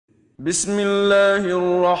بسم اللہ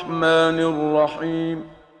الرحمن الرحیم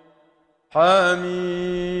حامیم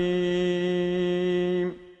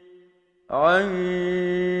عین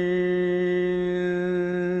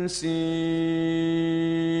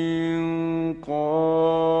سین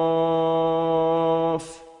قاف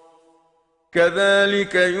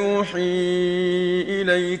كذلك يوحي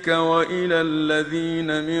إليك وإلى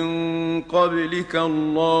الذين من قبلك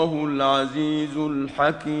الله العزيز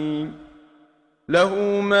الحكيم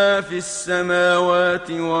له ما في السماوات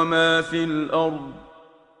وما في الأرض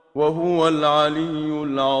وهو العلي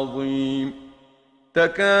العظيم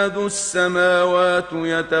تكاد السماوات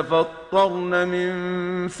يتفطرن من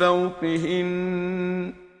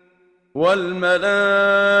فوقهن والملائكة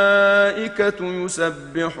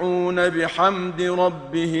يسبحون بحمد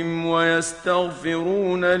ربهم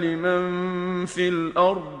ويستغفرون لمن في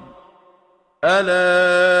الأرض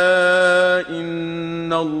ألا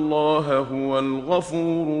إن الله هو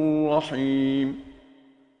الغفور الرحيم۔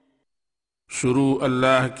 شروع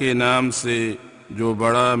اللہ کے نام سے جو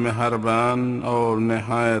بڑا مہربان اور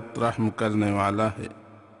نہایت رحم کرنے والا ہے۔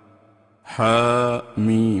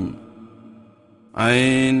 حامیم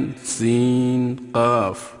عین سین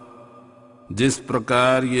قاف۔ جس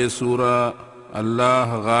پرکار یہ سورہ اللہ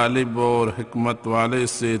غالب اور حکمت والے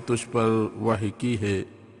سے تجھ پر وحی کی ہے،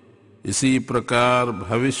 اسی پرکار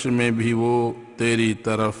بھوشیہ میں بھی وہ تیری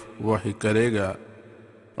طرف وحی کرے گا،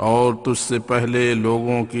 اور تجھ سے پہلے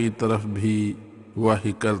لوگوں کی طرف بھی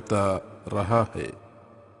وحی کرتا رہا ہے۔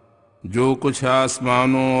 جو کچھ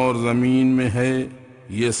آسمانوں اور زمین میں ہے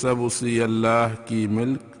یہ سب اسی اللہ کی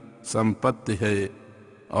ملک سمپتی ہے،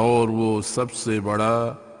 اور وہ سب سے بڑا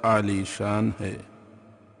عالی شان ہے۔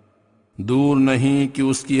 دور نہیں کہ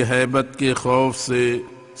اس کی ہیبت کے خوف سے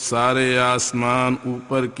سارے آسمان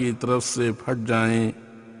اوپر کی طرف سے پھٹ جائیں،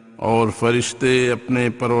 اور فرشتے اپنے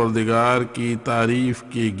پروردگار کی تعریف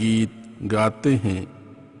کے گیت گاتے ہیں،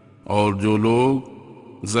 اور جو لوگ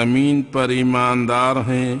زمین پر ایماندار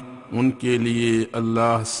ہیں ان کے لیے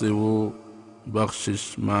اللہ سے وہ بخشش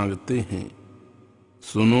مانگتے ہیں۔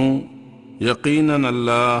 سنو، یقیناً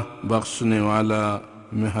اللہ بخشنے والا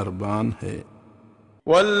مہربان ہے۔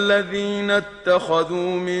 والذين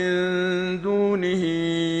اتخذوا من دونه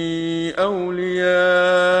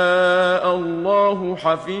أولياء الله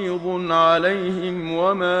حفيظ عليهم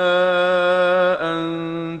وما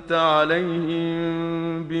أنت عليهم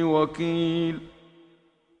بوكيل۔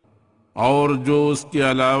 اور جو اس کے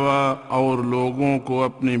علاوہ اور لوگوں کو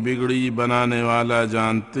اپنی بگڑی بنانے والا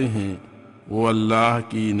جانتے ہیں وہ اللہ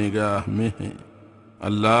کی نگاہ میں ہیں۔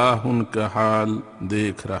 اللہ ان کا حال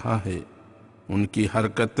دیکھ رہا ہے، ان کی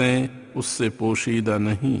حرکتیں اس سے پوشیدہ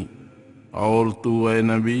نہیں، اور تو اے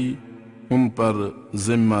نبی ان پر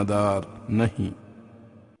ذمہ دار نہیں۔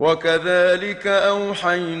 وَكَذَلِكَ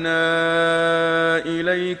أَوْحَيْنَا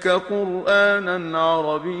إِلَيْكَ قُرْآنًا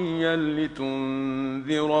عَرَبِيًّا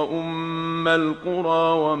لِتُنذِرَ أُمَّ الْقُرَى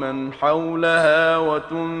وَمَنْ حَوْلَهَا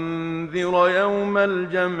وَتُنذِرَ يَوْمَ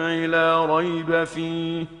الْجَمْعِ لَا رَيْبَ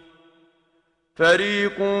فِيهِ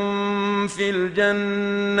فَرِيقٌ فِي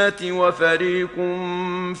الْجَنَّةِ وَفَرِيقٌ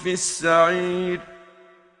فِي السَّعِيرِ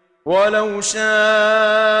وَلَوْ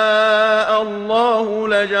شَاءَ اللَّهُ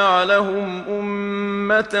لَجَعَلَهُمْ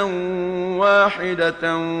أُمَّةً وَاحِدَةً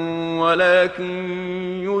وَلَكِنْ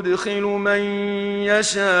يُدْخِلُ مَنْ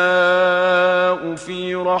يَشَاءُ فِي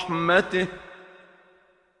رَحْمَتِهِ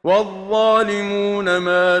وَالظَّالِمُونَ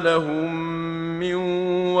مَا لَهُمْ مِنْ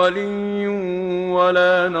وَلِيٍّ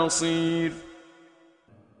وَلَا نَصِيرٍ۔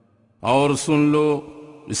 اور سن لو،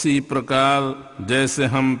 اسی پرکار جیسے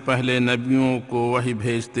ہم پہلے نبیوں کو وحی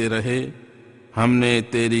بھیجتے رہے، ہم نے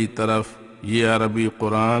تیری طرف یہ عربی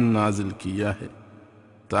قرآن نازل کیا ہے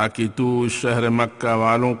تاکہ تو شہر مکہ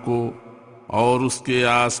والوں کو اور اس کے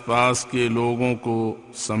آس پاس کے لوگوں کو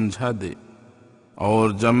سمجھا دے، اور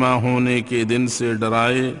جمع ہونے کے دن سے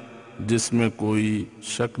ڈرائے جس میں کوئی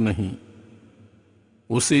شک نہیں۔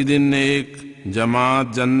 اسی دن ایک جماعت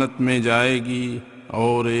جنت میں جائے گی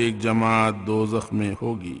اور ایک جماعت دوزخ میں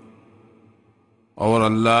ہوگی، اور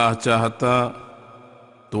اللہ چاہتا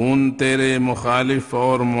تو ان تیرے مخالف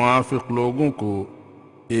اور موافق لوگوں کو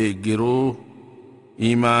ایک گروہ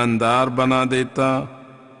ایماندار بنا دیتا،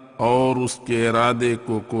 اور اس کے ارادے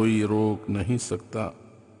کو کوئی روک نہیں سکتا،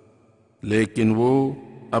 لیکن وہ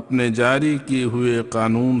اپنے جاری کیے ہوئے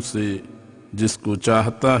قانون سے جس کو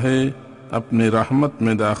چاہتا ہے اپنی رحمت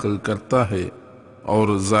میں داخل کرتا ہے، اور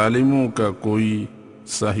ظالموں کا کوئی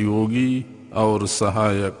سہیوگی اور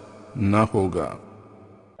سہایک نہ ہوگا۔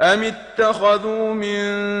 ام اتخذوا من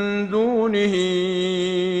دونه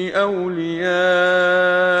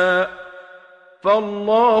اولیاء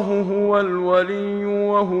فالله هو الولي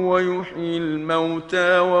وهو يحيي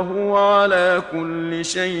الموتى وهو على كل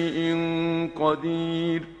شيء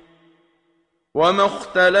قدير وما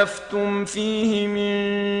اختلفتم فيه من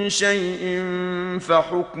شيء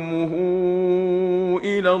فحكمه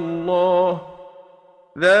إلى الله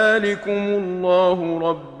ذلكم الله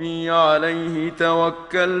ربي عليه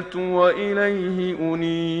توكلت وإليه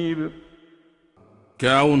أنيب۔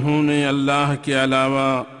 کیا انہوں نے اللہ کے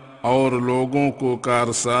علاوہ اور لوگوں کو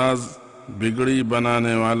کارساز بگڑی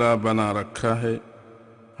بنانے والا بنا رکھا ہے؟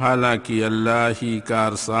 حالانکہ اللہ ہی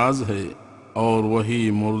کارساز ہے اور وہی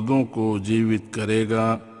مردوں کو جیوت کرے گا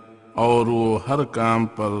اور وہ ہر کام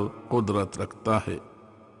پر قدرت رکھتا ہے۔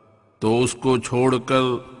 تو اس کو چھوڑ کر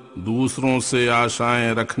دوسروں سے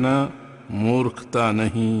آشائیں رکھنا مورکھتا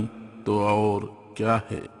نہیں تو اور کیا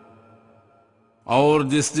ہے؟ اور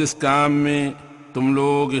جس کام میں تم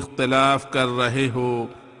لوگ اختلاف کر رہے ہو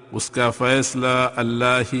اس کا فیصلہ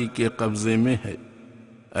اللہ ہی کے قبضے میں ہے۔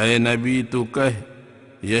 اے نبی تو کہہ،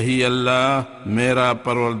 یہی اللہ میرا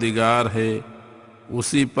پروردگار ہے،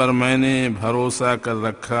 اسی پر میں نے بھروسہ کر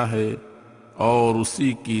رکھا ہے اور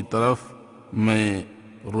اسی کی طرف میں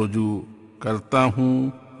رجوع کرتا ہوں،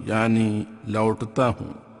 یعنی لوٹتا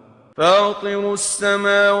ہوں۔ فاطر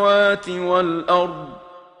السماوات والأرض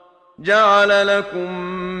جعل لكم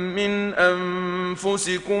من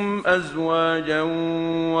أنفسكم أزواجا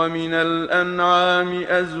ومن الأنعام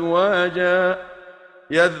أزواجا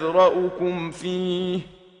يذرأكم فيه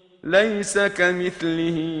ليس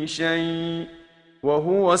كمثله شيء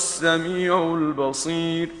وهو السميع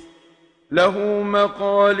البصير له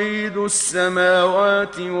مقاليد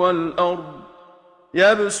السماوات والأرض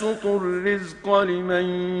يبسط الرزق لمن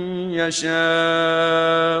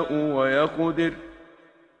يشاء ويقدر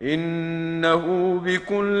إنه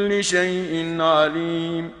بكل شيء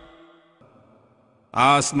عليم۔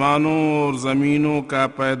 آسمانوں اور زمینوں کا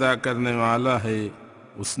پیدا کرنے والا ہے،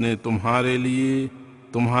 اس نے تمہارے لیے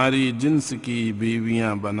تمہاری جنس کی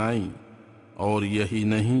بیویاں بنائیں، اور یہی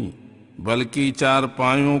نہیں بلکہ چار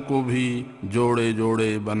پایوں کو بھی جوڑے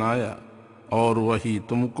جوڑے بنایا، اور وہی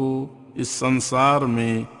تم کو اس سنسار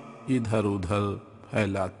میں ادھر ادھر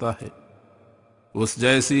پھیلاتا ہے۔ اس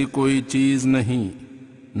جیسی کوئی چیز نہیں،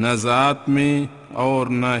 نہ ذات میں اور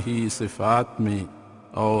نہ ہی صفات میں،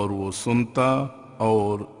 اور وہ سنتا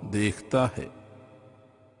اور دیکھتا ہے۔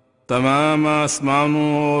 تمام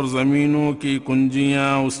آسمانوں اور زمینوں کی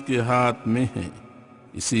کنجیاں اس کے ہاتھ میں ہیں،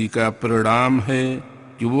 اسی کا پرنام ہے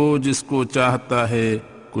کہ وہ جس کو چاہتا ہے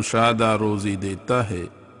کشادہ روزی دیتا ہے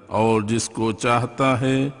اور جس کو چاہتا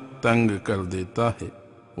ہے تنگ کر دیتا ہے،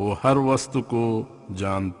 وہ ہر وقت کو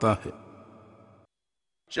جانتا ہے۔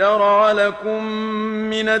 شرع لكم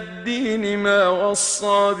من الدين ما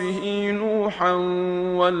وصى به نوحا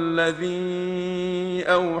والذي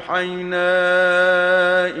أوحينا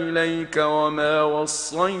إليك وما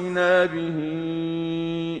وصينا به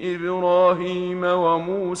إبراهيم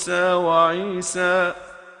وموسى وعيسى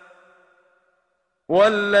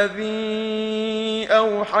والذي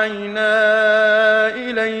أوحينا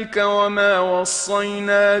إليك وما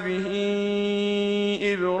وصينا به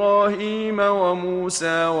إبراهيم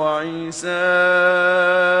وموسى وعيسى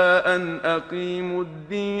أن أقيموا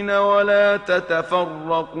الدين ولا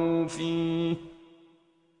تتفرقوا فيه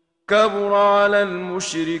كبر على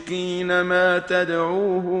المشركين ما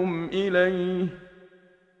تدعوهم إليه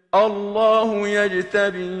الله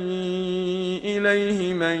يجتبي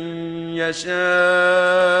إليه من يشاء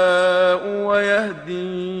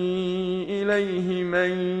ويهدي إليه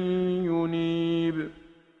من ينيب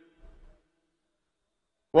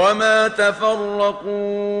وما تفرقوا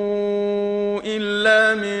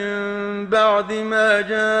إلا من بعد ما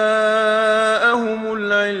جاءهم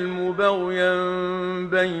العلم بغيا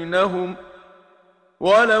بينهم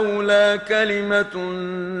ولولا كلمة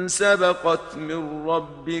سبقت من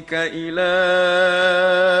ربك إلى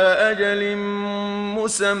أجل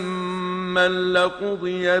مسمى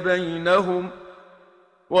لقضي بينهم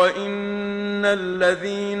وإن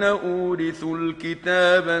الذين أورثوا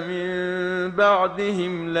الكتاب من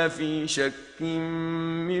بعدهم لفي شك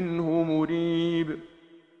منه مريب۔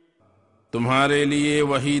 تمہارے لیے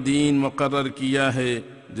وہی دین مقرر کیا ہے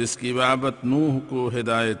جس کی بابت نوح کو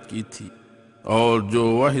ہدایت کی تھی، اور جو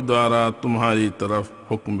وحی دوارا تمہاری طرف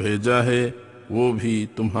حکم بھیجا ہے وہ بھی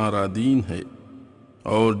تمہارا دین ہے،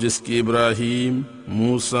 اور جس کی ابراہیم،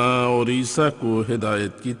 موسیٰ اور عیسیٰ کو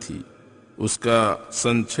ہدایت کی تھی، اس کا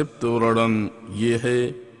سنکشپت ورنن یہ ہے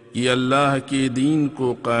کہ اللہ کے دین کو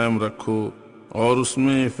قائم رکھو اور اس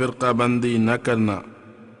میں فرقہ بندی نہ کرنا۔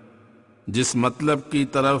 جس مطلب کی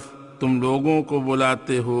طرف تم لوگوں کو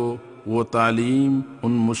بلاتے ہو وہ تعلیم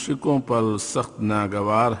ان مشرکوں پر سخت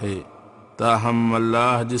ناگوار ہے، تاہم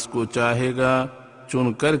اللہ جس کو چاہے گا چن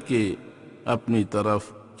کر کے اپنی طرف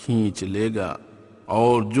کھینچ لے گا،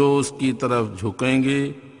 اور جو اس کی طرف جھکیں گے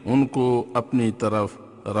ان کو اپنی طرف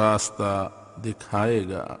راستہ دکھائے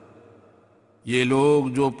گا۔ یہ لوگ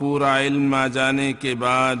جو پورا علم آ جانے کے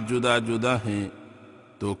بعد جدا جدا ہیں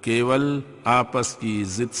تو کیول آپس کی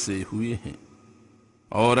ضد سے ہوئے ہیں،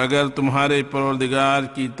 اور اگر تمہارے پروردگار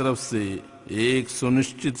کی طرف سے ایک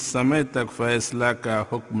سنشچت سمے تک فیصلہ کا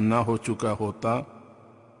حکم نہ ہو چکا ہوتا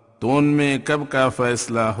تو ان میں کب کا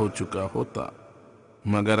فیصلہ ہو چکا ہوتا،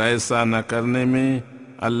 مگر ایسا نہ کرنے میں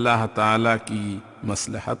اللہ تعالی کی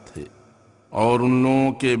مصلحت ہے۔ اور ان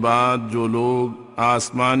لوگوں کے بعد جو لوگ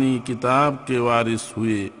آسمانی کتاب کے وارث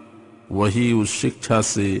ہوئے وہی اس شکشا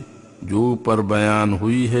سے جو پر بیان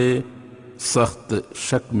ہوئی ہے سخت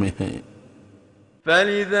شک میں ہیں۔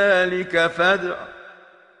 فَلِذَلِكَ فَادْعُ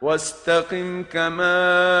وَاسْتَقِمْ كَمَا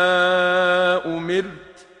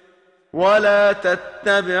أُمِرْتَ وَلَا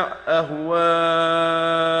تَتَّبِعْ أَهْوَاءَهُمْ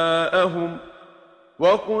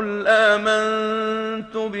وَقُلْ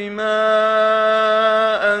آمَنْتُ بِمَا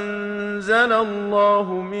أَنزَلَ اللَّهُ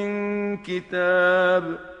مِنْ كِتَابٍ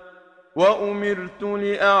وَأُمِرْتُ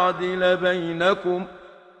لِأَعْدِلَ بَيْنَكُمْ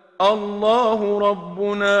اللَّهُ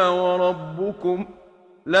رَبُّنَا وَرَبُّكُمْ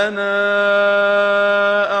لَنَا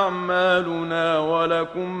أَعْمَالُنَا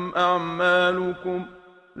وَلَكُمْ أَعْمَالُكُمْ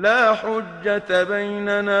لَا حُجَّةَ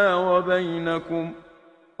بَيْنَنَا وَبَيْنَكُمْ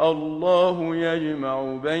اللہ یجمع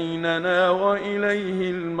بیننا وإلیہ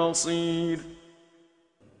المصیر۔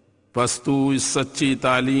 پس تو اس سچی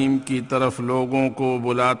تعلیم کی طرف لوگوں کو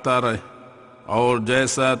بلاتا رہ، اور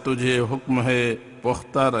جیسا تجھے حکم ہے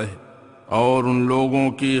پختہ رہ، اور ان لوگوں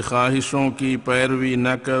کی خواہشوں کی پیروی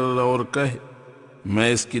نہ کر، اور کہہ میں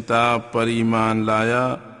اس کتاب پر ایمان لایا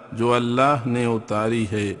جو اللہ نے اتاری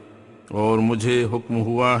ہے، اور مجھے حکم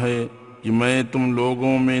ہوا ہے کہ میں تم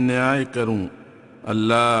لوگوں میں نیائے کروں۔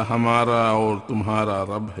 اللہ ہمارا اور تمہارا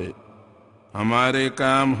رب ہے، ہمارے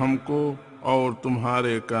کام ہم کو اور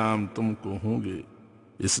تمہارے کام تم کو ہوں گے،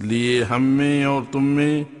 اس لیے ہم میں اور تم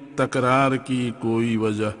میں تکرار کی کوئی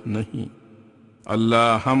وجہ نہیں۔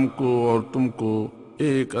 اللہ ہم کو اور تم کو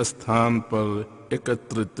ایک استھان پر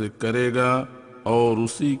اکترت کرے گا اور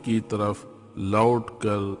اسی کی طرف لوٹ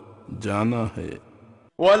کر جانا ہے۔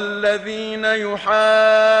 والذین یحاجون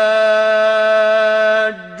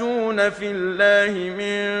فی اللہ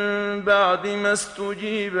من بعد ما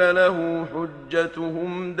استجیب له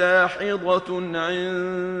حجتهم داحضة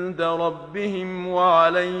عند ربهم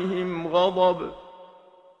وعليهم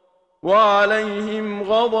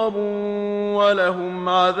غضب ولهم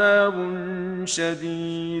عذاب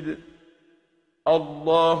شدید۔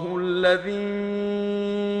 الله الذي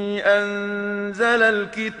أنزل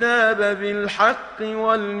الكتاب بالحق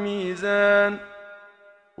والميزان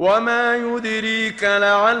وما يدريك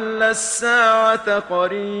لعل الساعة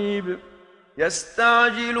قريب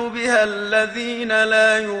يستعجل بها الذين لا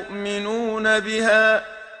يؤمنون بها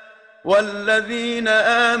والذين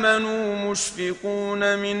آمنوا مشفقون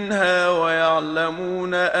منها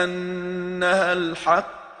ويعلمون أنها الحق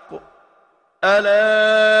ألا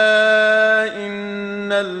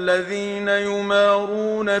إن الذين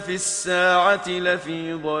يمارون في الساعة لفي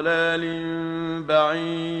ضلال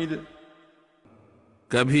بعيد۔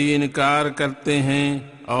 کبھی انکار کرتے ہیں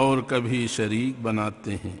اور کبھی شریک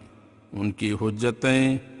بناتے ہیں، ان کی حجتیں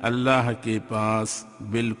اللہ کے پاس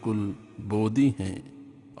بالکل بودی ہیں،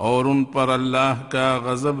 اور ان پر اللہ کا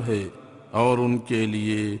غضب ہے اور ان کے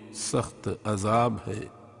لیے سخت عذاب ہے۔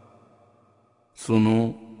 سنو،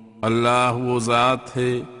 اللہ وہ ذات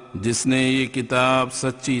ہے جس نے یہ کتاب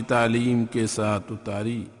سچی تعلیم کے ساتھ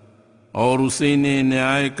اتاری، اور اسی نے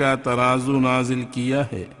نیائے کا ترازو نازل کیا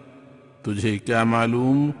ہے۔ تجھے کیا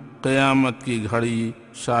معلوم قیامت کی گھڑی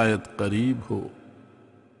شاید قریب ہو۔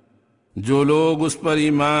 جو لوگ اس پر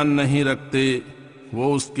ایمان نہیں رکھتے وہ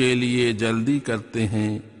اس کے لیے جلدی کرتے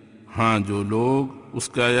ہیں، ہاں جو لوگ اس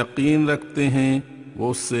کا یقین رکھتے ہیں وہ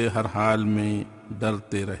اس سے ہر حال میں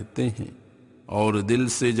ڈرتے رہتے ہیں، اور دل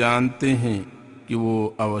سے جانتے ہیں کہ وہ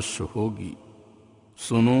اوشیہ ہوگی۔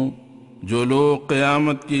 سنو، جو لوگ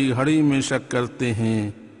قیامت کی گھڑی میں شک کرتے ہیں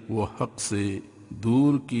وہ حق سے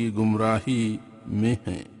دور کی گمراہی میں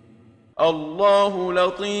ہیں۔ اللہ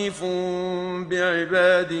لطیف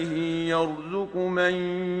بعباده يرزق من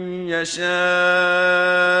يشاء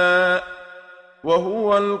وهو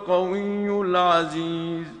القوي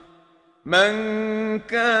العزيز۔ من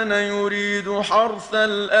كان يريد حرث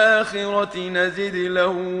الآخرة نزد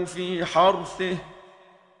له في حرثه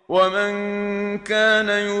ومن كان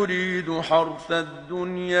يريد حرث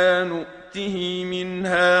الدنيا نؤته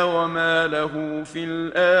منها وما له في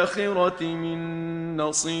الآخرة من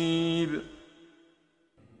نصيب۔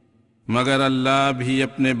 مگر اللہ بھی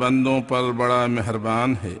اپنے بندوں پر بڑا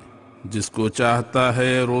مہربان ہے، جس کو چاہتا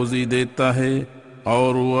ہے روزی دیتا ہے،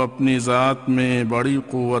 اور وہ اپنی ذات میں بڑی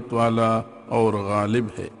قوت والا اور غالب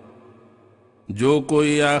ہے۔ جو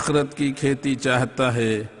کوئی آخرت کی کھیتی چاہتا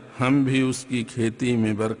ہے ہم بھی اس کی کھیتی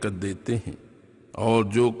میں برکت دیتے ہیں، اور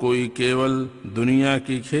جو کوئی کیول دنیا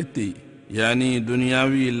کی کھیتی یعنی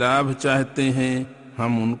دنیاوی لابھ چاہتے ہیں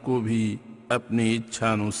ہم ان کو بھی اپنی اچھا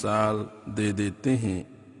انوسار دے دیتے ہیں،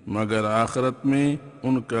 مگر آخرت میں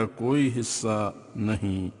ان کا کوئی حصہ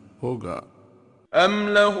نہیں ہوگا۔ أَمْ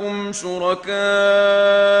لَهُمْ شُرَكَاءُ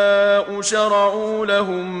شَرَعُوا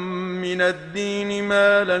لَهُم مِّنَ الدِّينِ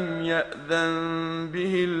مَا لَمْ يَأْذَن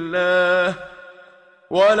بِهِ اللَّهُ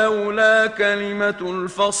وَلَوْلَا كَلِمَةُ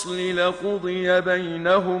الْفَصْلِ لَقُضِيَ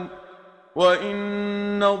بَيْنَهُمْ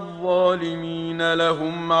وَإِنَّ الظَّالِمِينَ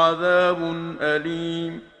لَهُمْ عَذَابٌ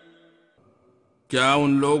أَلِيمٌ۔ کیا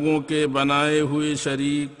ان لوگوں کے بنائے ہوئے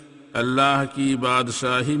شریک اللہ کی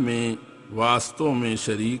بادشاہی میں واسطوں میں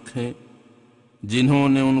شریک ہیں، جنہوں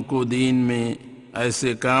نے ان کو دین میں ایسے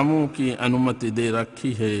کاموں کی انمتی دے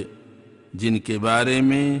رکھی ہے جن کے بارے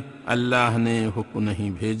میں اللہ نے حکم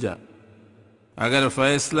نہیں بھیجا؟ اگر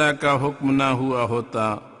فیصلہ کا حکم نہ ہوا ہوتا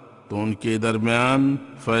تو ان کے درمیان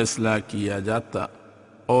فیصلہ کیا جاتا،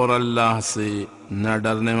 اور اللہ سے نہ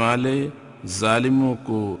ڈرنے والے ظالموں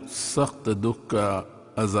کو سخت دکھ کا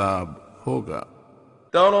عذاب ہوگا۔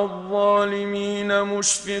 ترى الظالمين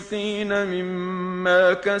مشفقين مما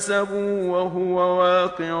كسبوا وهو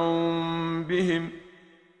واقع بهم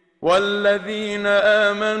والذين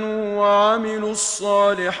آمنوا وعملوا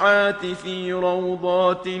الصالحات في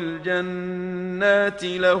روضات الجنات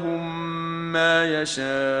لهم ما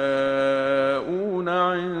يشاءون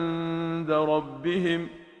عند ربهم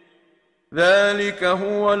ذلك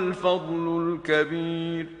هو الفضل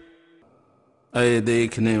الكبير۔ اے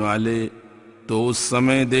دیکھنے والے، تو اس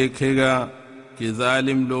سمے دیکھے گا کہ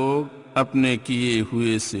ظالم لوگ اپنے کیے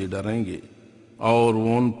ہوئے سے ڈریں گے، اور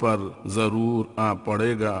وہ ان پر ضرور آ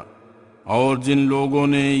پڑے گا، اور جن لوگوں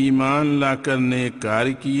نے ایمان لا کر نیک کار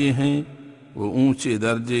کیے ہیں وہ اونچے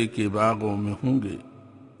درجے کے باغوں میں ہوں گے،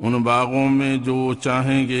 ان باغوں میں جو وہ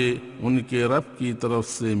چاہیں گے ان کے رب کی طرف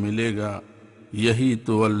سے ملے گا، یہی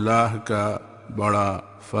تو اللہ کا بڑا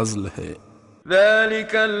فضل ہے۔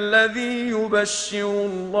 ذلك الذي يبشر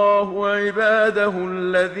الله عباده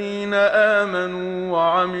الذين آمنوا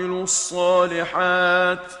وعملوا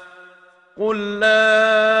الصالحات قل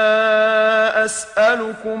لا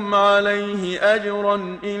أسألكم عليه أجرا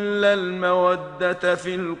إلا المودة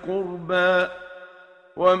في القربى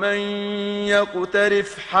ومن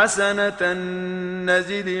يقترف حسنة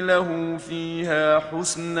نزد له فيها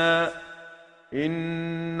حسنا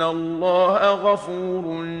ان اللہ غفور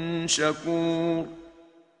شکور۔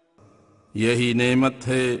 یہی نعمت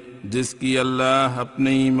ہے جس کی اللہ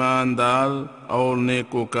اپنے ایماندار اور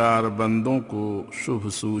نیکوکار بندوں کو شبھ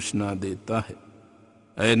سوچنا دیتا ہے۔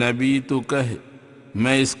 اے نبی تو کہے،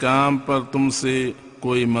 میں اس کام پر تم سے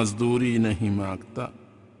کوئی مزدوری نہیں مانگتا،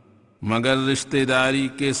 مگر رشتہ داری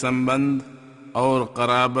کے سمبند اور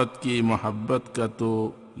قرابت کی محبت کا تو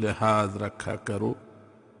لحاظ رکھا کرو،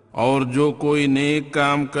 اور جو کوئی نیک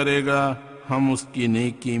کام کرے گا ہم اس کی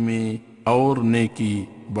نیکی میں اور نیکی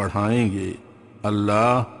بڑھائیں گے،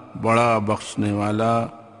 اللہ بڑا بخشنے والا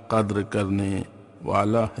قدر کرنے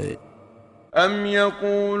والا ہے۔ ام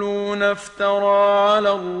یقولون افترى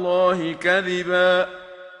على الله كذبا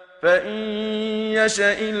فإن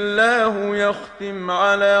يشأ الله يختم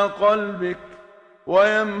على قلبك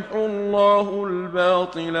ويمحو الله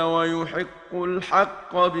الباطل ويحق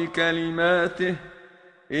الحق بكلماته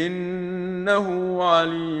إنه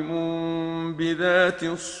عليم بذات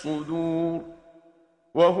الصدور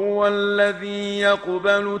وهو الذي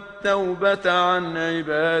يقبل التوبة عن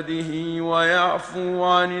عباده ويعفو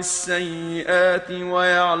عن السيئات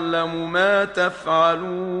ويعلم ما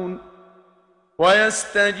تفعلون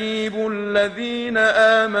ويستجيب الذين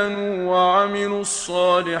آمنوا وعملوا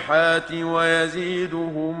الصالحات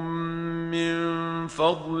ويزيدهم من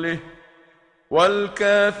فضله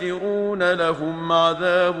والکافرون لهم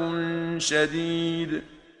عذاب شدید۔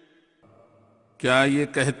 کیا یہ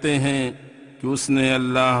کہتے ہیں کہ اس نے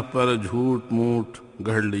اللہ پر جھوٹ موٹ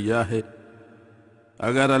گھڑ لیا ہے؟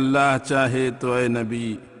 اگر اللہ چاہے تو اے نبی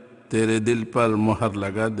تیرے دل پر مہر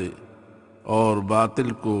لگا دے اور باطل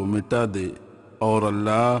کو مٹا دے، اور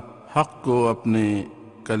اللہ حق کو اپنے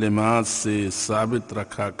کلمات سے ثابت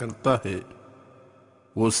رکھا کرتا ہے،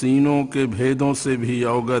 وہ سینوں کے بھیدوں سے بھی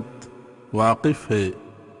اوگت واقف ہے،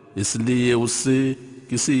 اس لیے اس سے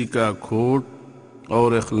کسی کا کھوٹ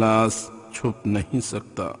اور اخلاص چھپ نہیں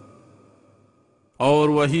سکتا، اور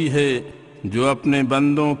وہی ہے جو اپنے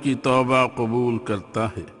بندوں کی توبہ قبول کرتا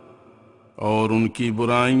ہے اور ان کی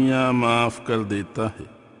برائیاں معاف کر دیتا ہے،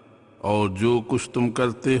 اور جو کچھ تم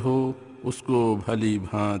کرتے ہو اس کو بھلی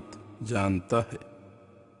بھانت جانتا ہے۔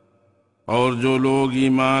 اور جو لوگ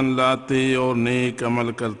ایمان لاتے اور نیک عمل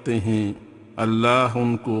کرتے ہیں اللہ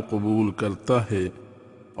ان کو قبول کرتا ہے،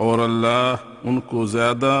 اور اللہ ان کو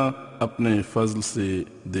زیادہ اپنے فضل سے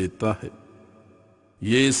دیتا ہے۔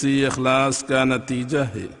 یہ اسی اخلاص کا نتیجہ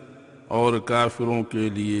ہے، اور کافروں کے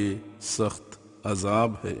لیے سخت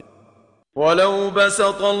عذاب ہے۔ وَلَوْ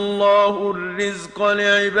بَسَطَ اللَّهُ الرِّزْقَ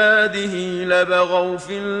لِعِبَادِهِ لَبَغَوْا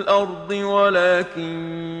فِي الْأَرْضِ وَلَكِن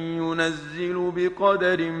يُنَزِّلُ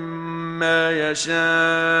بِقَدَرٍ مَّا يَشَاءُ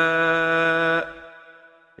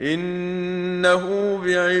إِنَّهُ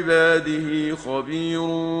بِعِبَادِهِ خَبِيرٌ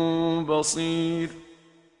بَصِيرٌ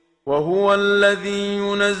وَهُوَ الَّذِي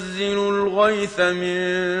يُنَزِّلُ الْغَيْثَ مِن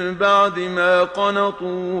بَعْدِ مَا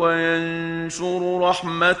قَنَطُوا وَيَنشُرُ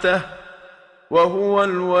رَحْمَتَهُ وَهُوَ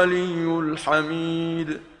الْوَلِيُّ الْحَمِيدُ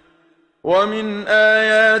وَمِنْ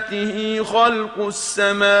آيَاتِهِ خَلْقُ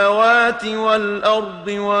السَّمَاوَاتِ وَالْأَرْضِ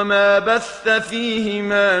وَمَا بَثَّ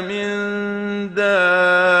فِيهِمَا مِن دَابَّةٍ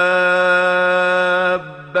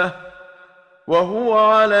وَهُوَ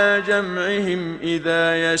عَلَى جَمْعِهِمْ إِذَا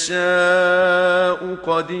يَشَاءُ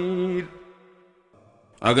قَدِيرٌ۔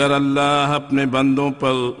 اگر اللہ اپنے بندوں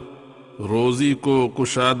پر روزی کو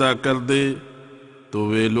کشادہ کر دے تو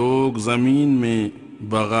وہ لوگ زمین میں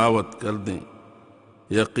بغاوت کر دیں۔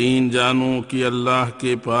 یقین جانو کہ اللہ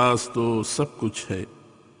کے پاس تو سب کچھ ہے،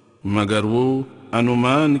 مگر وہ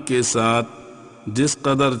انومان کے ساتھ جس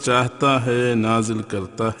قدر چاہتا ہے نازل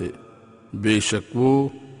کرتا ہے۔ بے شک وہ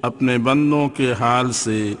اپنے بندوں کے حال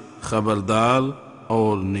سے خبردار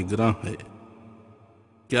اور نگراں ہے۔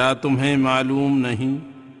 کیا تمہیں معلوم نہیں،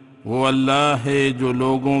 وہ اللہ ہے جو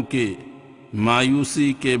لوگوں کے مایوسی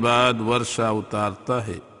کے بعد ورشا اتارتا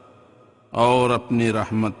ہے اور اپنی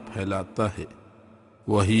رحمت پھیلاتا ہے۔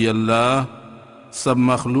 وہی اللہ سب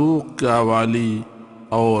مخلوق کا والی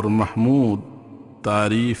اور محمود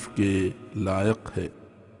تعریف کے لائق ہے۔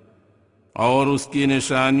 اور اس کی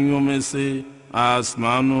نشانیوں میں سے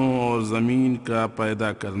آسمانوں اور زمین کا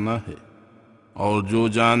پیدا کرنا ہے، اور جو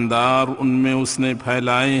جاندار ان میں اس نے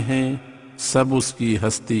پھیلائے ہیں سب اس کی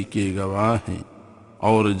ہستی کے گواہ ہیں،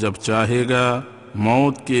 اور جب چاہے گا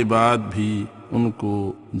موت کے بعد بھی ان کو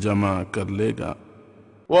جمع کر لے گا۔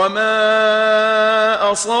 وَمَا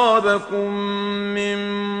أَصَابَكُم مِّن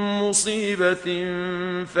مُّصِيبَةٍ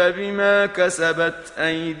فَبِمَا كَسَبَتْ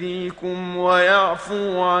أَيْدِيكُمْ وَيَعْفُو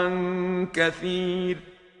عَن كَثِيرٍ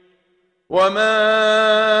وَمَا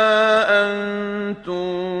أَنتُم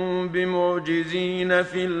بِمُعْجِزِينَ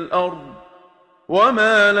فِي الْأَرْضِ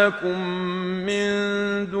وَمَا لَكُم مِّن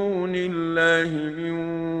دُونِ اللَّهِ مِن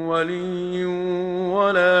وَلِيٍّ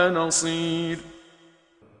وَلَا نَصِيرٍ۔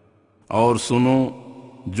 اور سنو،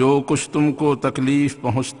 جو کچھ تم کو تکلیف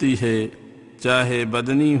پہنچتی ہے چاہے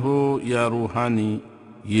بدنی ہو یا روحانی،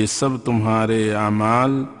 یہ سب تمہارے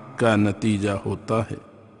اعمال کا نتیجہ ہوتا ہے،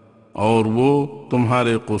 اور وہ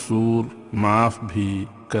تمہارے قصور معاف بھی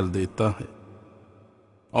کر دیتا ہے۔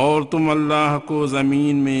 اور تم اللہ کو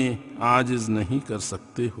زمین میں عاجز نہیں کر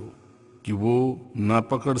سکتے ہو کہ وہ نہ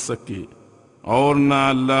پکڑ سکے، اور نہ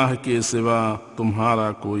اللہ کے سوا تمہارا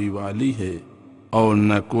کوئی والی ہے اور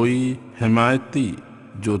نہ کوئی حمایتی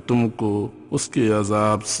جو تم کو اس کے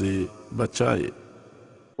عذاب سے بچائے۔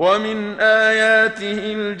 وَمِنْ آيَاتِهِ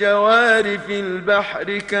الْجَوَارِ فِي الْبَحْرِ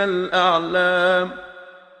كَالْأَعْلَامِ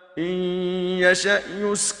إِن يَشَأْ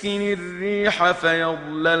يُسْكِنِ الرِّيحَ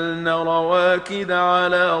فَيَظْلَلْنَ رَوَاكِدَ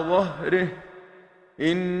عَلَى ظَهْرِهِ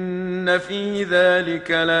إِنَّ فِي ذَلِكَ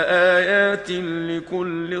لَآيَاتٍ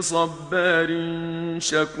لِكُلِّ صَبَّارٍ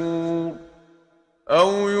شَكُورٍ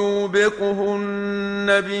أَوْ يُوبِقْهُنَّ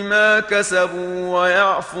بِمَا كَسَبُوا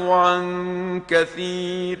وَيَعْفُو عَن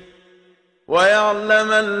كَثِيرٍ وَيَعْلَمَ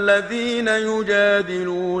الَّذِينَ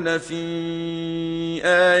يُجَادِلُونَ فِي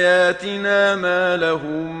آيَاتِنَا مَا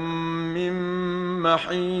لَهُم مِّن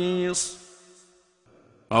مَّحِيصٍ۔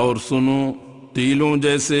 اور سنو، ٹیلوں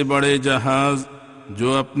جیسے بڑے جہاز جو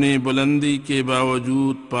اپنی بلندی کے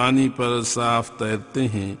باوجود پانی پر صاف تیرتے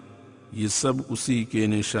ہیں، یہ سب اسی کے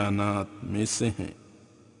نشانات میں سے ہیں۔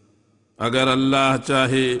 اگر اللہ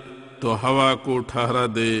چاہے تو ہوا کو ٹھہرا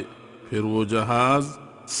دے، پھر وہ جہاز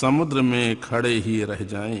سمندر میں کھڑے ہی رہ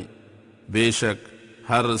جائیں۔ بے شک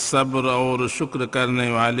ہر صبر اور شکر کرنے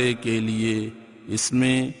والے کے لیے اس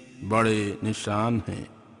میں بڑے نشان ہیں۔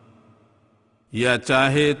 یا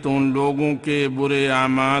چاہے تو ان لوگوں کے برے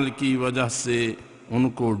اعمال کی وجہ سے ان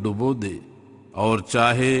کو ڈبو دے، اور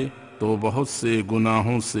چاہے تو بہت سے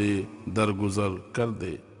گناہوں سے درگزر کر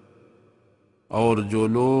دے۔ اور جو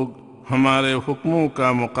لوگ ہمارے حکموں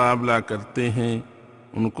کا مقابلہ کرتے ہیں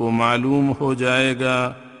ان کو معلوم ہو جائے گا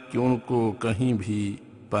کہ ان کو کہیں بھی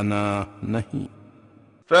پناہ نہیں۔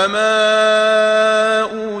 فما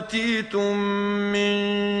أوتيتم من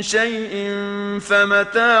شيء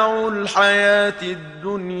فمتاع الحياة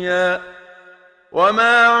الدنيا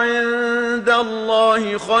وما عند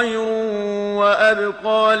الله خير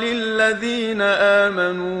وأبقى للذين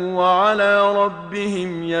آمنوا وعلى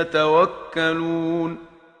ربهم يتوكلون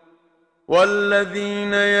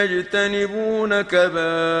والذين يجتنبون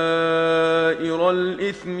كبائر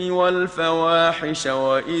الإثم والفواحش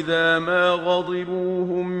وإذا ما غضبوا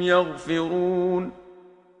هم يغفرون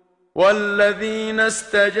والذين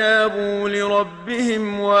استجابوا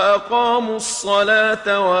لربهم وأقاموا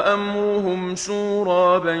الصلاة وأمرهم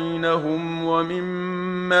شورى بينهم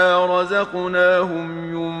ومما رزقناهم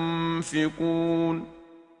ينفقون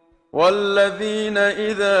والذين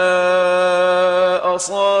إذا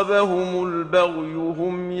أصابهم البغي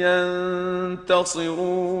هم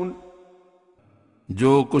ينتصرون۔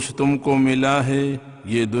 جو کچھ تم کو ملا ہے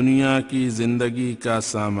یہ دنیا کی زندگی کا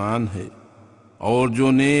سامان ہے، اور جو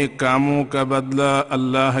نیک کاموں کا بدلہ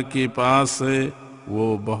اللہ کے پاس ہے وہ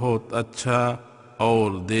بہت اچھا اور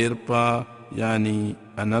دیر پا یعنی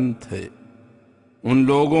اننت ہے، ان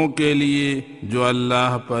لوگوں کے لیے جو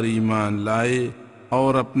اللہ پر ایمان لائے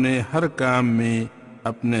اور اپنے ہر کام میں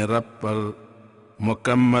اپنے رب پر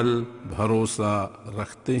مکمل بھروسہ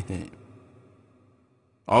رکھتے ہیں،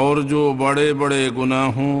 اور جو بڑے بڑے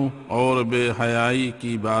گناہوں اور بے حیائی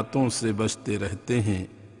کی باتوں سے بچتے رہتے ہیں،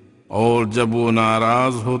 اور جب وہ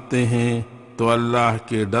ناراض ہوتے ہیں تو اللہ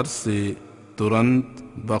کے ڈر سے ترنت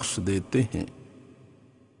بخش دیتے ہیں،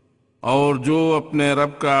 اور جو اپنے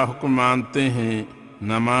رب کا حکم مانتے ہیں،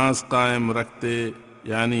 نماز قائم رکھتے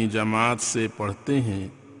یعنی جماعت سے پڑھتے ہیں،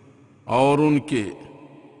 اور ان کے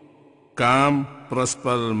کام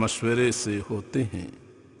پرسپر مشورے سے ہوتے ہیں،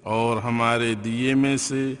 اور ہمارے دیے میں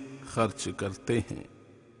سے خرچ کرتے ہیں،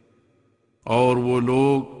 اور وہ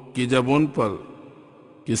لوگ کہ جب ان پر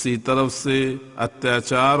کسی طرف سے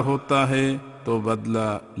اتیاچار ہوتا ہے تو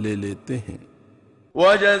بدلہ لے لیتے ہیں۔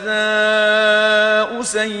 وجزاء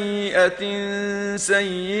سيئة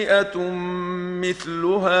سيئة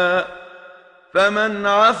مثلها فمن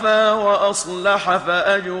عفا وأصلح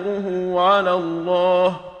فأجره على الله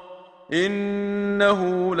إنه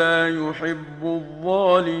لا يحب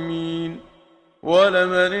الظالمين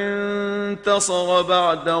ولمن انتصر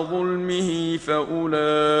بعد ظلمه فأولئك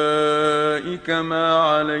ما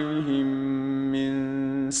عليهم من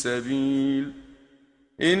سبيل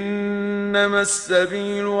إنما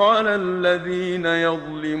السبيل على الذين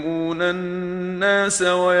يظلمون الناس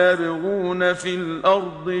ويبغون في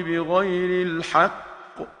الأرض بغير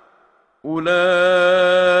الحق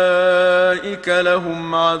أولئك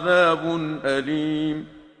لهم عذاب أليم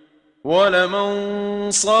ولمن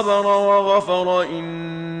صبر وغفر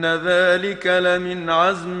إن ذلك لمن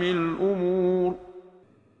عزم الأمور۔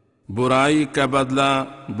 برائی کا بدلہ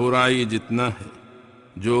برائی جتنا ہے،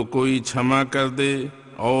 جو کوئی چھما کر دے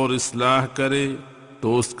اور اصلاح کرے تو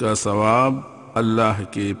اس کا ثواب اللہ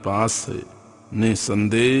کے پاس ہے،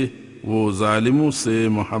 نسندیہ وہ ظالموں سے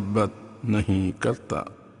محبت نہیں کرتا۔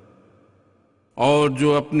 اور جو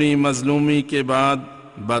اپنی مظلومی کے بعد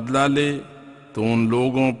بدلہ لے تو ان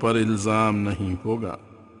لوگوں پر الزام نہیں ہوگا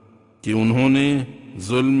کہ انہوں نے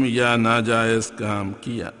ظلم یا ناجائز کام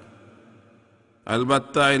کیا،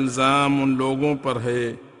 البتہ الزام ان لوگوں پر ہے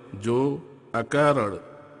جو اکارڑ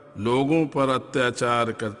لوگوں پر اتیاچار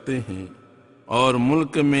کرتے ہیں اور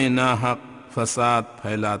ملک میں ناحق فساد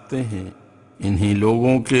پھیلاتے ہیں، انہی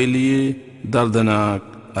لوگوں کے لیے دردناک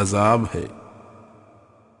عذاب ہے۔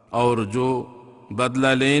 اور جو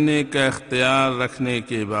بدلہ لینے کا اختیار رکھنے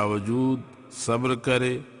کے باوجود صبر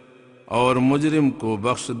کرے اور مجرم کو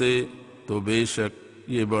بخش دے تو بے شک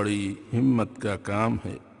یہ بڑی ہمت کا کام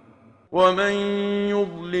ہے۔ ومن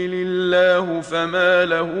يضلل الله فما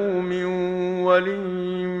له من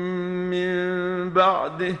ولي من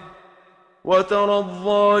بعده وترى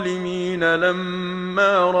الظالمين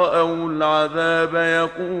لما رأوا العذاب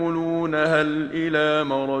يقولون هل إلى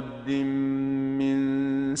مرد من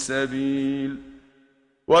سبيل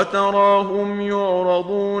وتراهم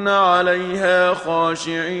يعرضون عليها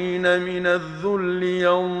خاشعين من الذل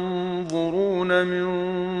ينظرون من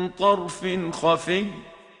طرف خفي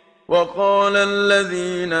وقال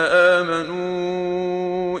الذين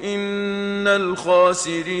آمنوا إن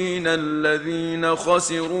الخاسرين الذين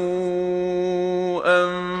خسروا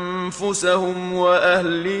أنفسهم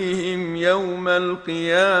وأهليهم يوم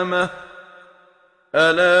القيامة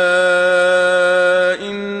ألا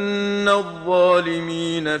إن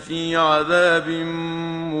الظالمين في عذاب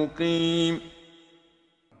مقيم۔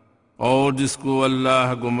 اور جس کو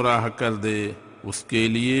اللہ گمراہ کر دے اس کے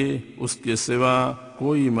لیے اس کے سوا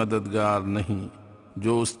کوئی مددگار نہیں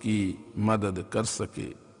جو اس کی مدد کر سکے۔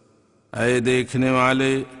 اے دیکھنے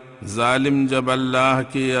والے، ظالم جب اللہ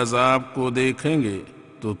کے عذاب کو دیکھیں گے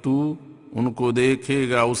تو ان کو دیکھے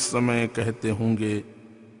گا، اس سمے کہتے ہوں گے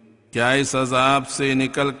کیا اس عذاب سے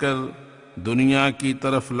نکل کر دنیا کی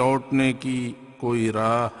طرف لوٹنے کی کوئی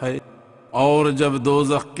راہ ہے؟ اور جب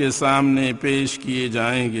دوزخ کے سامنے پیش کیے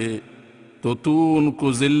جائیں گے تو ان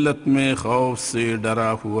کو ذلت میں خوف سے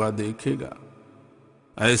ڈرا ہوا دیکھے گا۔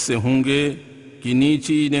 ایسے ہوں گے کہ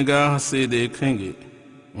نیچی نگاہ سے دیکھیں گے۔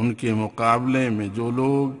 ان کے مقابلے میں جو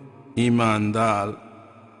لوگ ایماندار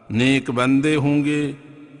نیک بندے ہوں گے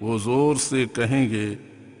وہ زور سے کہیں گے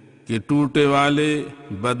کہ ٹوٹے والے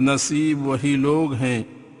بد نصیب وہی لوگ ہیں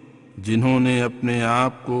جنہوں نے اپنے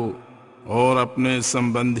آپ کو اور اپنے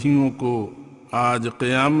سمبندھیوں کو آج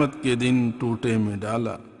قیامت کے دن ٹوٹے میں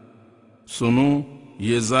ڈالا۔ سنو،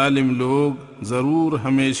 یہ ظالم لوگ ضرور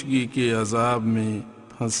ہمیشگی کے عذاب میں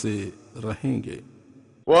پھنسے رہیں گے۔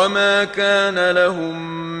 وما كان لهم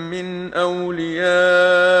من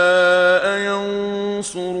أولياء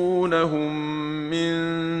ينصرونهم من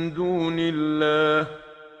دون الله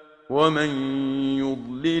ومن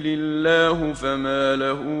يضلل الله فما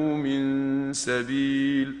له من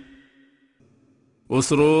سبيل۔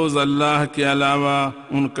 اس روز اللہ کے علاوہ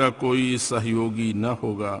ان کا کوئی سہیوگی نہ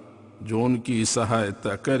ہوگا جو ان کی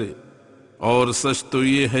سہایتا کرے، اور سچ تو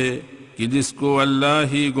یہ ہے کہ جس کو اللہ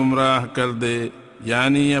ہی گمراہ کر دے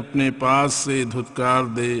یعنی اپنے پاس سے دھتکار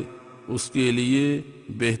دے، اس کے لیے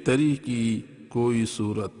بہتری کی کوئی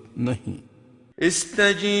صورت نہیں۔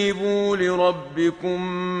 استجیبوا لربکم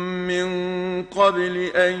من قبل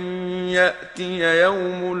ان یأتی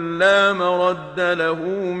یوم لا مرد له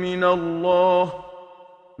من اللہ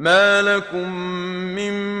ما لكم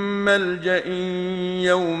من ملجأ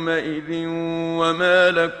يومئذ وما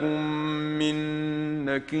لكم من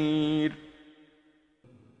نكير۔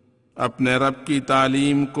 اپنے رب کی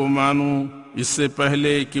تعلیم کو مانو اس سے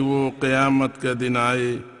پہلے کہ وہ قیامت کا دن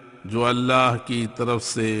آئے جو اللہ کی طرف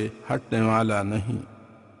سے ہٹنے والا نہیں۔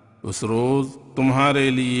 اس روز تمہارے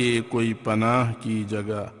لیے کوئی پناہ کی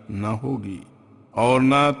جگہ نہ ہوگی اور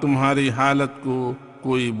نہ تمہاری حالت کو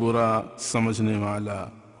کوئی برا سمجھنے والا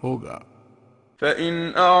ہوگا۔ فَإِنْ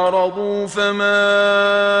أَعْرَضُوا فَمَا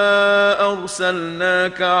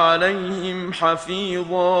أَرْسَلْنَاكَ عَلَيْهِمْ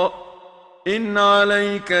حَفِيظًا إِنْ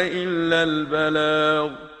عَلَيْكَ إِلَّا الْبَلَاغُ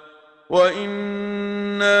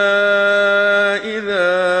وَإِنَّا إِذَا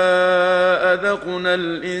أَذَقْنَا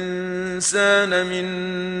الْإِنسَانَ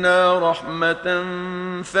مِنَّا رَحْمَةً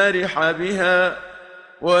فَرِحَ بِهَا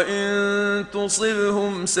وَإِن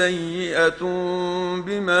تُصِبْهُمْ سَيِّئَةٌ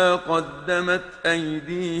بِمَا قَدَّمَتْ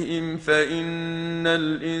أَيْدِيهِمْ فَإِنَّ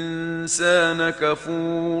الْإِنسَانَ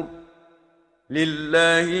كَفُورٌ۔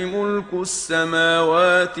 لِلَّهِ مُلْكُ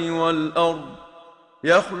السَّمَاوَاتِ وَالْأَرْضِ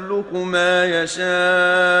يَخْلُقُ مَا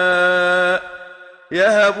يَشَاءُ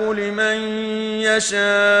يَهَبُ لِمَن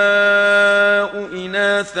يَشَاءُ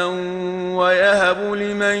إِنَاثًا وَيَهَبُ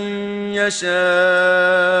لِمَن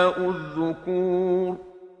يَشَاءُ الذُّكُورَ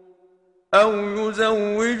أَوْ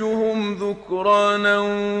يُزَوِّجُهُمْ ذُكْرَانًا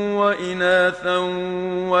وَإِنَاثًا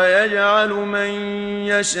وَيَجْعَلُ مَن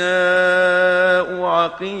يَشَاءُ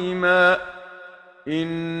عَقِيمًا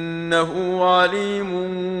إِنَّهُ عَلِيمٌ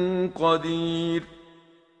قَدِيرٌ۔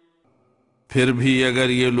 پھر بھی اگر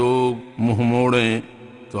یہ لوگ منہ موڑیں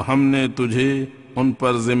تو ہم نے تجھے ان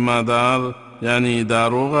پر ذمہ دار یعنی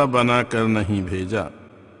داروغہ بنا کر نہیں بھیجا،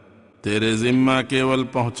 تیرے ذمہ کیول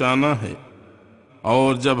پہنچانا ہے۔ اور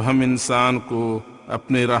جب ہم انسان کو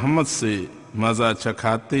اپنے رحمت سے مزہ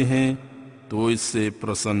چکھاتے ہیں تو اس سے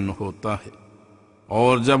پرسن ہوتا ہے،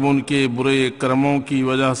 اور جب ان کے برے کرموں کی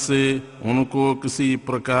وجہ سے ان کو کسی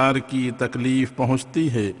پرکار کی تکلیف پہنچتی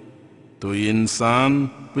ہے تو یہ انسان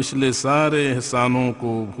پچھلے سارے احسانوں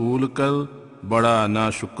کو بھول کر بڑا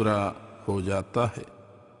ناشکرا ہو جاتا ہے۔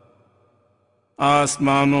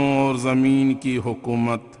 آسمانوں اور زمین کی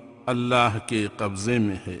حکومت اللہ کے قبضے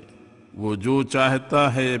میں ہے، وہ جو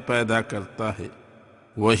چاہتا ہے پیدا کرتا ہے،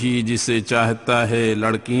 وہی جسے چاہتا ہے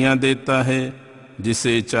لڑکیاں دیتا ہے،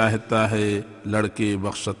 جسے چاہتا ہے لڑکے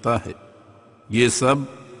بخشتا ہے، یہ سب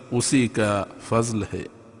اسی کا فضل ہے۔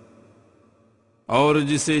 اور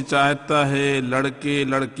جسے چاہتا ہے لڑکے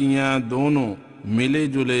لڑکیاں دونوں ملے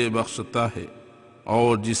جلے بخشتا ہے،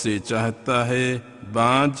 اور جسے چاہتا ہے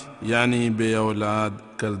بانجھ یعنی بے اولاد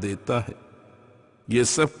کر دیتا ہے۔ یہ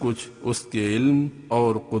سب کچھ اس کے علم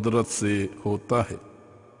اور قدرت سے ہوتا ہے،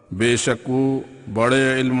 بے شک وہ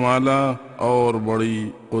بڑے علم والا اور بڑی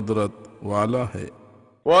قدرت والا ہے۔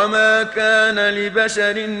 وما كان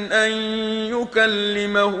لبشر أن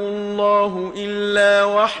يكلمه الله إلا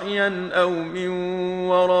وحيا أو من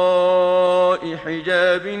وراء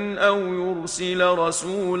حجاب أو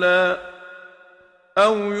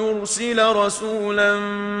يرسل رسولا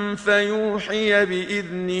فيوحي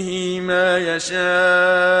بإذنه ما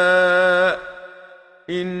يشاء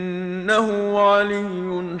إنه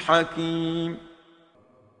علي حكيم.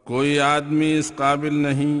 کوئی آدمی اس قابل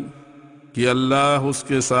نہیں کہ اللہ اس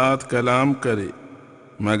کے ساتھ کلام کرے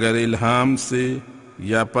مگر الہام سے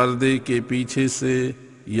یا پردے کے پیچھے سے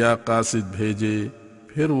یا قاصد بھیجے،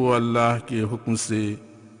 پھر وہ اللہ کے حکم سے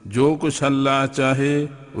جو کچھ اللہ چاہے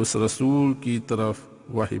اس رسول کی طرف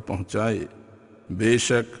وحی پہنچائے، بے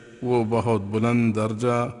شک وہ بہت بلند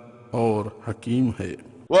درجہ اور حکیم ہے.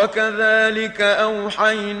 وَكَذَلِكَ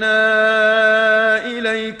أَوْحَيْنَا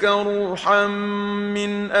إِلَيْكَ رُوحًا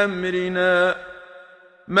مِّنْ أَمْرِنَا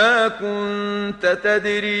مَا كُنْتَ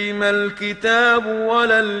تَدْرِي مَا الْكِتَابُ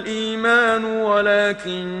وَلَا الْإِيمَانُ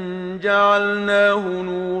وَلَكِنْ جَعَلْنَاهُ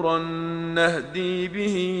نُورًا نَهْدِي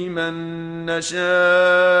بِهِ مَن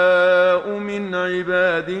نَّشَاءُ مِنْ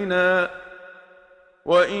عِبَادِنَا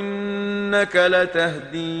وَإِنَّكَ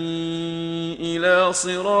لَتَهْدِي إِلَى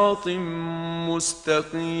صِرَاطٍ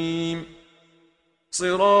مُسْتَقِيمٍ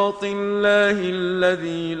صِرَاطِ اللَّهِ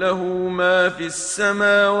الَّذِي لَهُ مَا فِي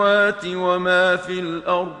السَّمَاوَاتِ وَمَا فِي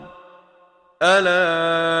الْأَرْضِ أَلَا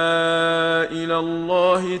إِلَى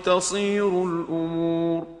اللَّهِ تَصِيرُ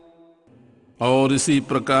الْأُمُورُ. اور اسی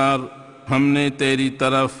پرکار ہم نے تیری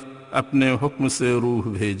طرف اپنے حکم سے روح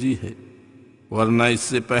بھیجی ہے، ورنہ اس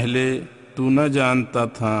سے پہلے تو نہ جانتا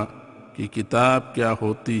تھا کہ کتاب کیا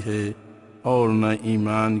ہوتی ہے اور نہ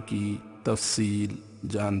ایمان کی تفصیل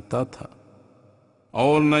جانتا تھا،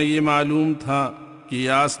 اور نہ یہ معلوم تھا کہ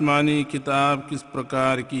آسمانی کتاب کس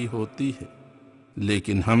پرکار کی ہوتی ہے،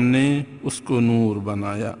 لیکن ہم نے اس کو نور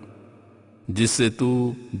بنایا جس سے تو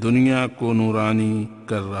دنیا کو نورانی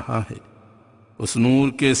کر رہا ہے. اس نور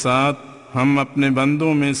کے ساتھ ہم اپنے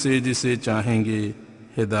بندوں میں سے جسے چاہیں گے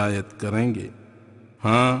ہدایت کریں گے.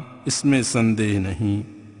 ہاں اس میں سندیہ نہیں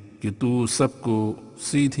کہ تو سب کو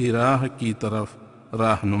سیدھی راہ کی طرف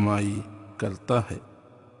راہنمائی کرتا ہے،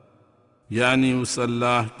 یعنی اس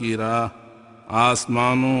اللہ کی راہ،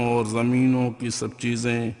 آسمانوں اور زمینوں کی سب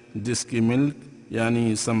چیزیں جس کی ملک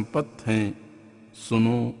یعنی سمپت ہیں.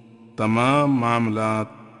 سنو، تمام معاملات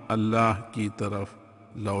اللہ کی طرف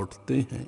لوٹتے ہیں.